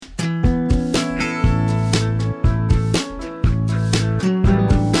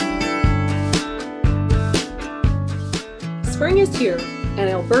is here, and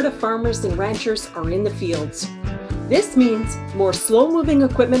Alberta farmers and ranchers are in the fields. This means more slow-moving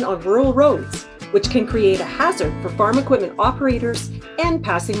equipment on rural roads, which can create a hazard for farm equipment operators and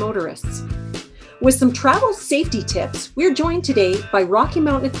passing motorists. With some travel safety tips, we're joined today by Rocky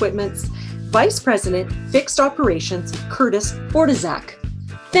Mountain Equipment's Vice President, Fixed Operations, Curtis Fortezak.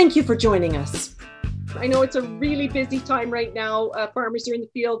 Thank you for joining us. I know it's a really busy time right now. Farmers are in the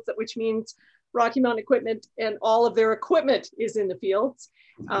fields, which means Rocky Mountain Equipment and all of their equipment is in the fields.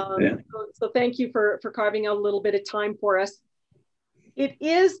 So thank you for carving out a little bit of time for us. It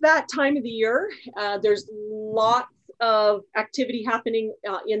is that time of the year. There's lots of activity happening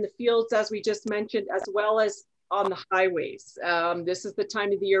in the fields, as we just mentioned, as well as on the highways. This is the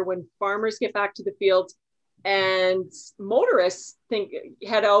time of the year when farmers get back to the fields and motorists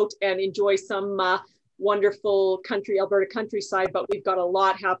head out and enjoy some wonderful Alberta countryside, but we've got a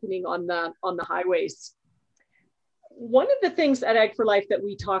lot happening on the highways. One of the things at Ag for Life that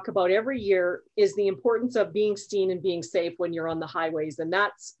we talk about every year is the importance of being seen and being safe when you're on the highways. And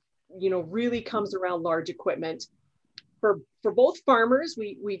that's, really comes around large equipment. For both farmers,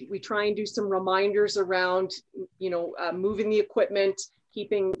 we try and do some reminders around, moving the equipment,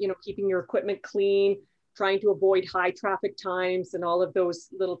 keeping your equipment clean, trying to avoid high traffic times and all of those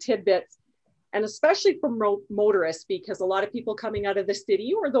little tidbits. And especially for motorists, because a lot of people coming out of the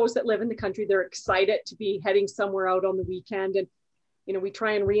city or those that live in the country, they're excited to be heading somewhere out on the weekend. And, we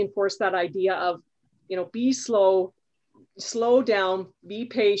try and reinforce that idea of, be slow down, be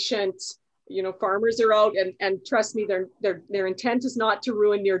patient. Farmers are out and trust me, their intent is not to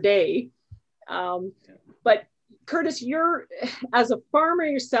ruin your day. But Curtis, you're, as a farmer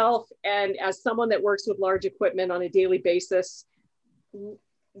yourself and as someone that works with large equipment on a daily basis,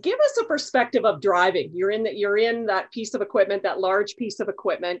 give us a perspective of driving. You're in that piece of equipment, that large piece of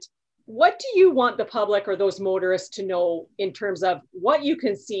equipment. What do you want the public or those motorists to know in terms of what you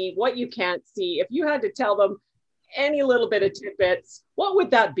can see, what you can't see? If you had to tell them any little bit of tidbits, what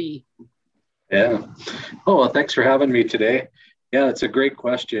would that be? Yeah. Oh, well, thanks for having me today. Yeah, it's a great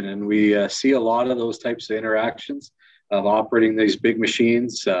question. And we see a lot of those types of interactions of operating these big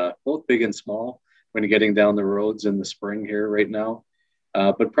machines, both big and small, when you're getting down the roads in the spring here right now.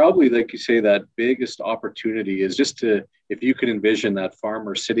 But probably, like you say, that biggest opportunity is just if you could envision that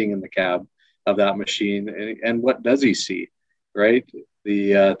farmer sitting in the cab of that machine, and what does he see, right?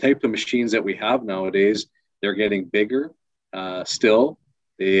 The type of machines that we have nowadays, they're getting bigger still.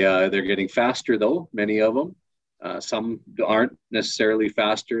 They're getting faster, though, many of them. Some aren't necessarily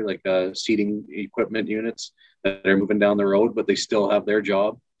faster, like seating equipment units that are moving down the road, but they still have their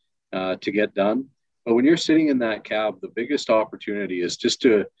job to get done. But when you're sitting in that cab, the biggest opportunity is just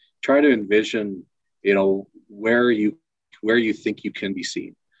to try to envision, where you think you can be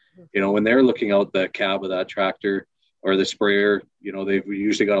seen. When they're looking out the cab of that tractor or the sprayer, they've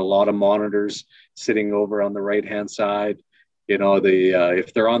usually got a lot of monitors sitting over on the right-hand side.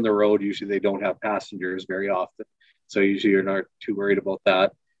 If they're on the road, usually they don't have passengers very often. So usually you're not too worried about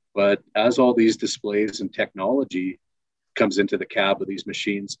that. But as all these displays and technology comes into the cab of these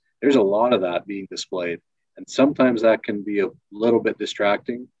machines, there's a lot of that being displayed. And sometimes that can be a little bit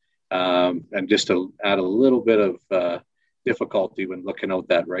distracting and just to add a little bit of difficulty when looking out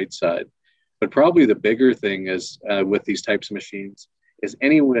that right side. But probably the bigger thing is with these types of machines is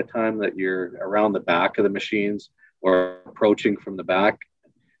any time that you're around the back of the machines or approaching from the back,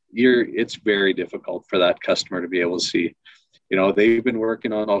 it's very difficult for that customer to be able to see. They've been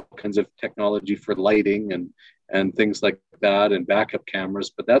working on all kinds of technology for lighting and things like that and backup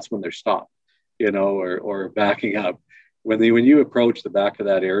cameras, but that's when they're stopped, or backing up. When you approach the back of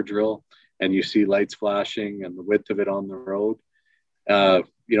that air drill and you see lights flashing and the width of it on the road,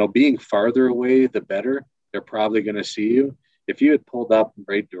 being farther away, the better. They're probably going to see you. If you had pulled up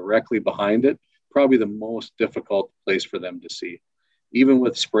right directly behind it, probably the most difficult place for them to see. Even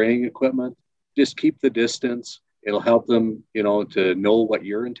with spraying equipment, just keep the distance. It'll help them, to know what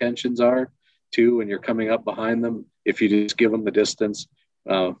your intentions are too when you're coming up behind them. If you just give them the distance,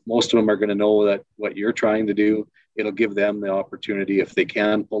 most of them are going to know that what you're trying to do. It'll give them the opportunity, if they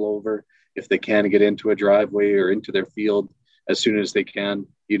can pull over, if they can get into a driveway or into their field as soon as they can,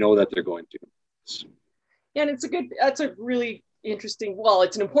 that they're going to. Yeah, and that's a really interesting,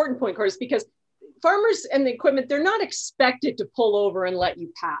 it's an important point, Curtis, because farmers and the equipment, they're not expected to pull over and let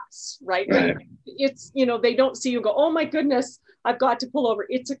you pass, right? It's, they don't see you and go, oh my goodness, I've got to pull over.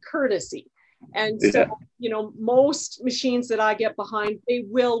 It's a courtesy. And so, most machines that I get behind, they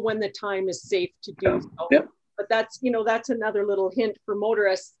will when the time is safe to do so. Yep. But that's another little hint for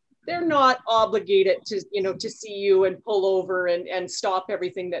motorists. They're not obligated to see you and pull over and stop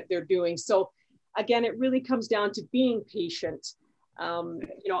everything that they're doing. So again, it really comes down to being patient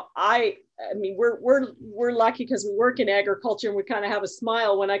I mean, we're lucky because we work in agriculture and we kind of have a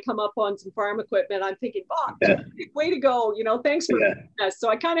smile when I come up on some farm equipment. I'm thinking, Bob, way to go, thanks for us. So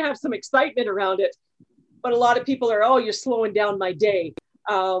I kind of have some excitement around it, but a lot of people are, oh, you're slowing down my day.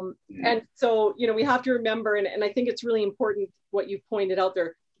 And so, we have to remember, and I think it's really important what you pointed out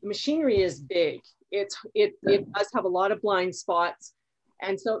there. The machinery is big. It does have a lot of blind spots.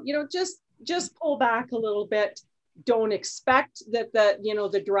 And so, just pull back a little bit. Don't expect that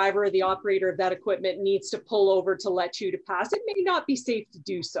the driver or the operator of that equipment needs to pull over to let you to pass. It may not be safe to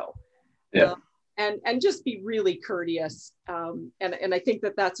do so. Yeah. And just be really courteous. And I think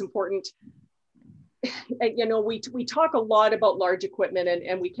that that's important. We talk a lot about large equipment,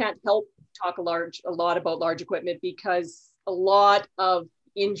 and we can't help talk a lot about large equipment because a lot of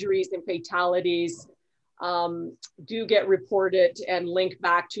injuries and fatalities do get reported and linked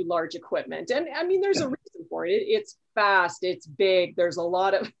back to large equipment. And I mean, there's a reason for it. It's fast, it's big. There's a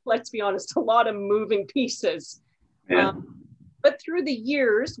lot of, let's be honest, a lot of moving pieces. Yeah. But through the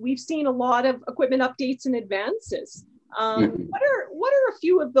years, we've seen a lot of equipment updates and advances. What are a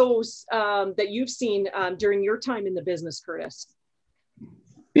few of those that you've seen during your time in the business, Curtis?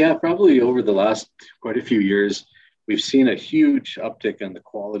 Yeah, probably over the last quite a few years, we've seen a huge uptick in the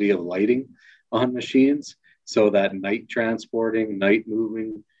quality of lighting on machines. So that night transporting, night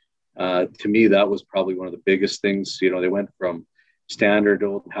moving, to me, that was probably one of the biggest things. They went from standard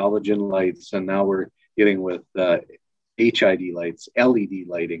old halogen lights, and now we're dealing with HID lights, LED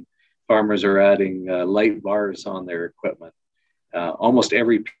lighting. Farmers are adding light bars on their equipment. Almost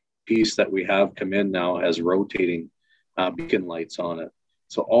every piece that we have come in now has rotating beacon lights on it.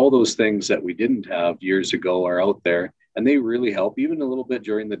 So all those things that we didn't have years ago are out there, and they really help even a little bit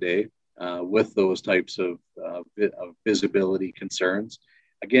during the day with those types of visibility concerns.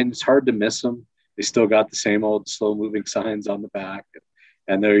 Again, it's hard to miss them. They still got the same old slow moving signs on the back,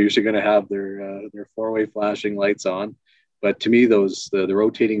 and they're usually going to have their four-way flashing lights on. But to me, the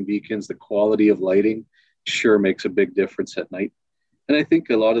rotating beacons, the quality of lighting sure makes a big difference at night. And I think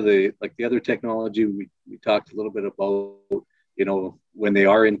a lot of the other technology we talked a little bit about, when they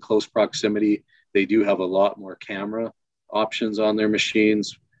are in close proximity, they do have a lot more camera options on their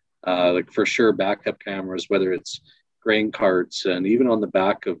machines. For sure, backup cameras, whether it's grain carts and even on the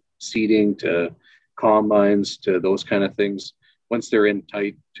back of seeding to combines to those kind of things. Once they're in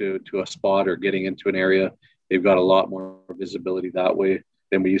tight to a spot or getting into an area, they've got a lot more visibility that way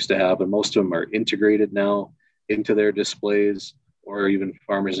than we used to have. And most of them are integrated now into their displays, or even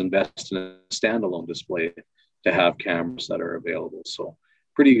farmers invest in a standalone display to have cameras that are available. So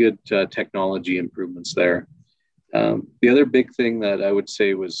pretty good technology improvements there. The other big thing that I would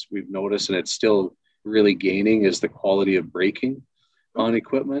say we've noticed, and it's still really gaining, is the quality of braking on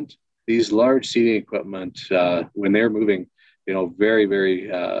equipment. These large seeding equipment, when they're moving, very, very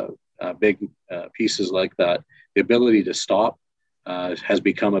big pieces like that, the ability to stop has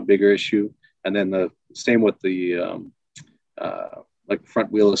become a bigger issue. And then the same with the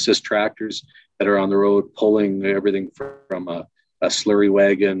front wheel assist tractors that are on the road, pulling everything from a slurry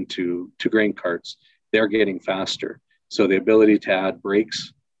wagon to grain carts. They're getting faster. So the ability to add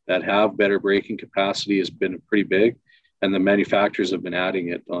brakes that have better braking capacity has been pretty big. And the manufacturers have been adding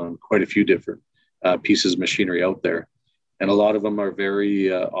it on quite a few different pieces of machinery out there. And a lot of them are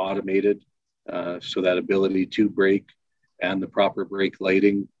very automated. So that ability to brake and the proper brake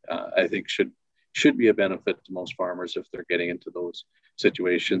lighting, I think should be a benefit to most farmers if they're getting into those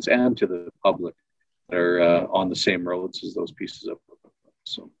situations, and to the public that are on the same roads as those pieces of equipment.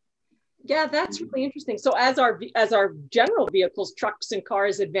 So. Yeah, that's really interesting. So as our general vehicles, trucks and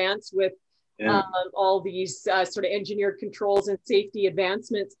cars advance with all these sort of engineered controls and safety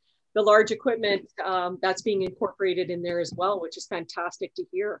advancements, the large equipment that's being incorporated in there as well, which is fantastic to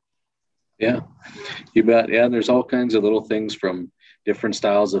hear. Yeah, you bet. Yeah, and there's all kinds of little things from different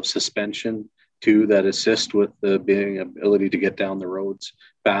styles of suspension too that assist with the ability to get down the roads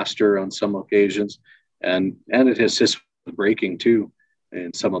faster on some occasions, and it assists with braking too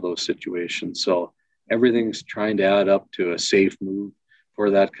in some of those situations. So everything's trying to add up to a safe move for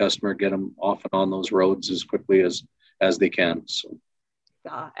that customer, get them off and on those roads as quickly as they can. So.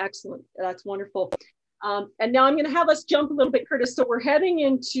 Excellent. That's wonderful. And now I'm going to have us jump a little bit, Curtis. So we're heading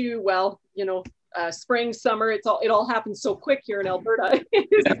into, spring, summer. It all happens so quick here in Alberta.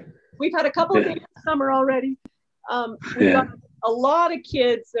 We've had a couple of days of summer already. We've got a lot of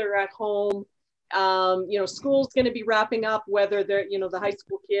kids that are at home. School's going to be wrapping up, whether they're, the high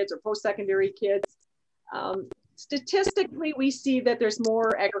school kids or post-secondary kids. Statistically, we see that there's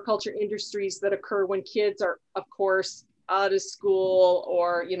more agriculture industries that occur when kids are, of course, out of school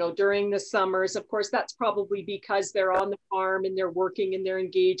or, during the summers. Of course, that's probably because they're on the farm and they're working and they're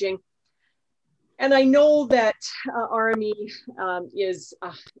engaging. And I know that RME is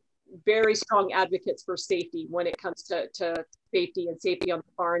very strong advocates for safety when it comes to safety and safety on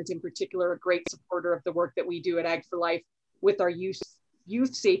the farms, in particular, a great supporter of the work that we do at Ag for Life with our youth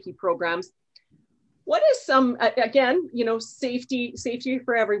safety programs. What is some, again, safety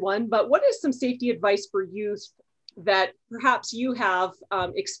for everyone, but what is some safety advice for youth that perhaps you have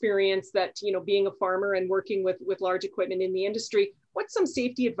experienced that, being a farmer and working with large equipment in the industry, what's some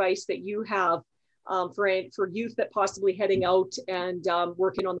safety advice that you have for youth that possibly heading out and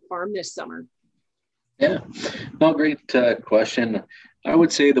working on the farm this summer? Yeah, no, great question. I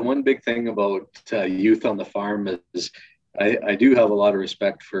would say the one big thing about youth on the farm is I do have a lot of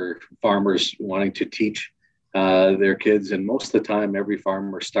respect for farmers wanting to teach their kids. And most of the time, every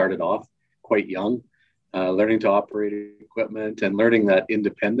farmer started off quite young, learning to operate equipment and learning that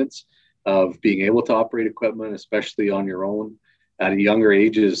independence of being able to operate equipment, especially on your own at younger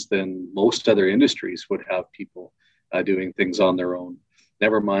ages than most other industries would have people doing things on their own.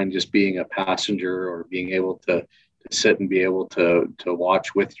 Never mind just being a passenger or being able to sit and be able to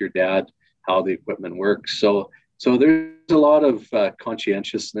watch with your dad how the equipment works. So there's a lot of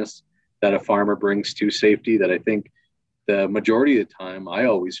conscientiousness that a farmer brings to safety that I think the majority of the time, I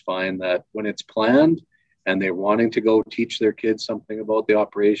always find that when it's planned and they're wanting to go teach their kids something about the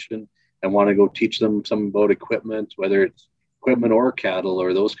operation and want to go teach them something about equipment, whether it's equipment or cattle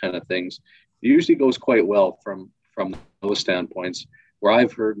or those kind of things, it usually goes quite well from those standpoints. Where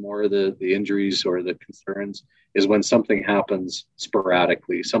I've heard more of the injuries or the concerns is when something happens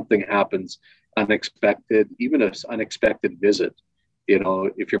sporadically, something happens unexpected, even an unexpected visit.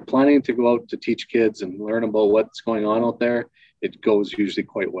 If you're planning to go out to teach kids and learn about what's going on out there, it goes usually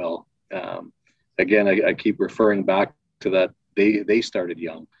quite well. Again, I keep referring back to that they started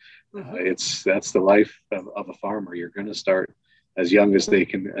young. That's the life of a farmer. You're going to start as young as they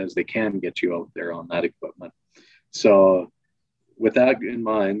can get you out there on that equipment. So with that in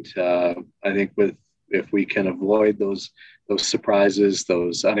mind, I think if we can avoid those surprises,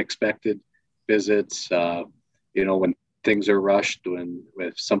 those unexpected visits, when things are rushed,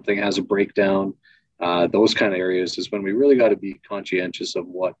 if something has a breakdown, those kind of areas is when we really got to be conscientious of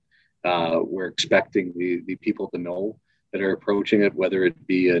what we're expecting the people to know that are approaching it, whether it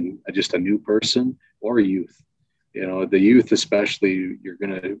be just a new person or youth. The youth especially,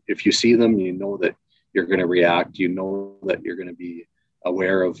 if you see them, that you're going to react, that you're going to be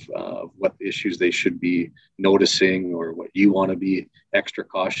aware of what issues they should be noticing or what you want to be extra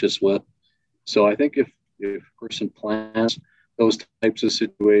cautious with. So I think if a person plans those types of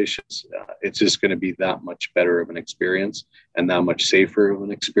situations, it's just going to be that much better of an experience and that much safer of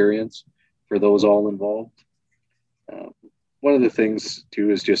an experience for those all involved. One of the things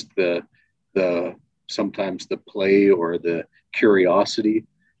too is just the sometimes the play or the curiosity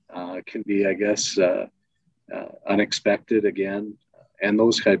can be, I guess, unexpected again. And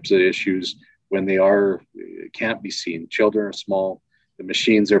those types of issues, when they can't be seen. Children are small, the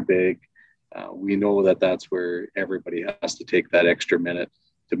machines are big. We know that's where everybody has to take that extra minute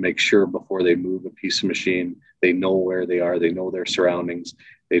to make sure before they move a piece of machine, they know where they are, they know their surroundings,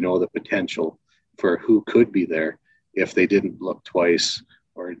 they know the potential for who could be there if they didn't look twice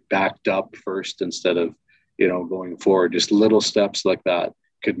or backed up first instead of, going forward. Just little steps like that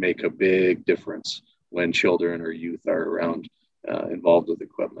could make a big difference when children or youth are around, involved with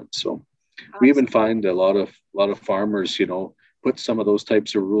equipment. So we even find a lot of farmers, put some of those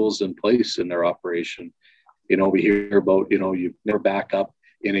types of rules in place in their operation. We hear about, you never back up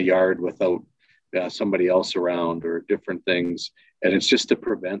in a yard without somebody else around or different things. And it's just to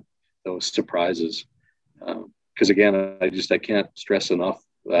prevent those surprises. Because again, I can't stress enough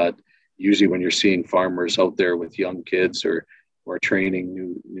that usually when you're seeing farmers out there with young kids or training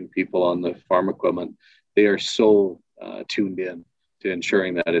new people on the farm equipment, they are so tuned in to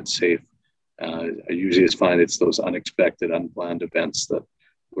ensuring that it's safe. I usually find it's those unexpected, unplanned events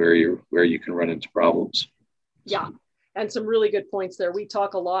where you can run into problems. Yeah, and some really good points there. We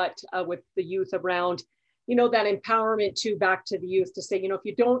talk a lot with the youth around, that empowerment back to the youth to say, if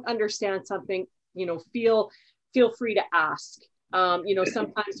you don't understand something, feel free to ask.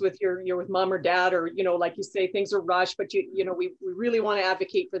 Sometimes with you're with mom or dad, or like you say, things are rushed, but we really want to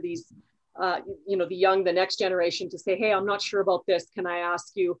advocate for these. The next generation to say, hey, I'm not sure about this. Can I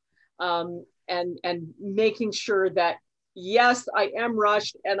ask you? And making sure that, yes, I am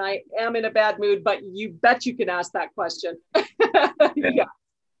rushed and I am in a bad mood, but you bet you can ask that question. Yeah.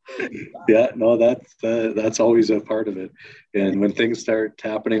 Yeah, no, that's always a part of it. And when things start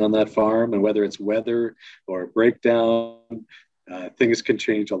happening on that farm, and whether it's weather or breakdown, things can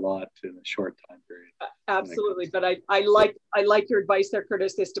change a lot in a short time period. Absolutely. But I like your advice there,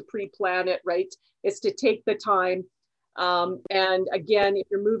 Curtis, is to pre-plan it, right? Is to take the time. And again, if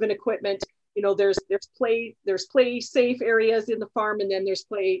you're moving equipment, there's play safe areas in the farm, and then there's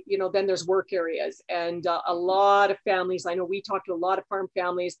then there's work areas. And a lot of families, I know we talk to a lot of farm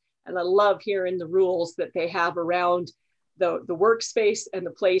families, and I love hearing the rules that they have around the workspace and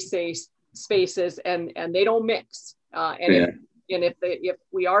the play spaces, and they don't mix. If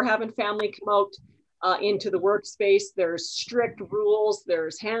we are having family come out into the workspace, there's strict rules,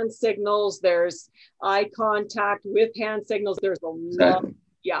 there's hand signals, there's eye contact with hand signals, there's a lot.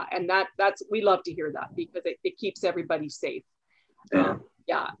 Yeah, and that's we love to hear that, because it keeps everybody safe.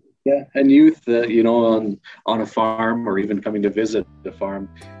 And youth, on a farm, or even coming to visit the farm,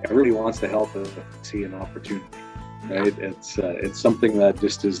 everybody wants to help if they see an opportunity, right? It's something that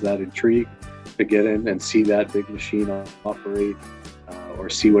just is that intrigue to get in and see that big machine operate, or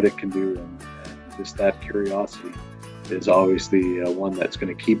see what it can do, and just that curiosity is always the one that's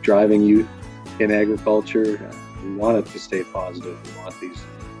going to keep driving youth in agriculture. We want it to stay positive. We want these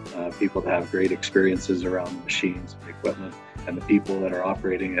people to have great experiences around the machines and equipment and the people that are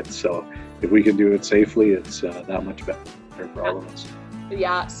operating it. So if we can do it safely, it's that much better for all of us.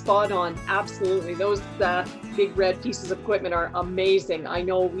 Yeah, spot on. Absolutely. Those big red pieces of equipment are amazing. I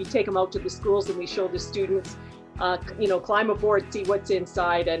know we take them out to the schools and we show the students, climb aboard, see what's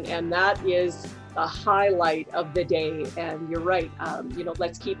inside. And that is the highlight of the day. And you're right.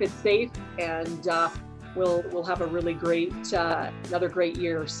 Let's keep it safe, and we'll have a really great, another great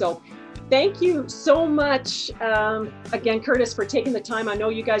year. So thank you so much again, Curtis, for taking the time. I know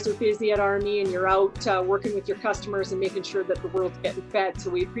you guys are busy at Army, and you're out working with your customers and making sure that the world's getting fed. So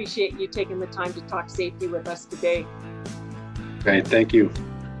we appreciate you taking the time to talk safety with us today. Great, thank you.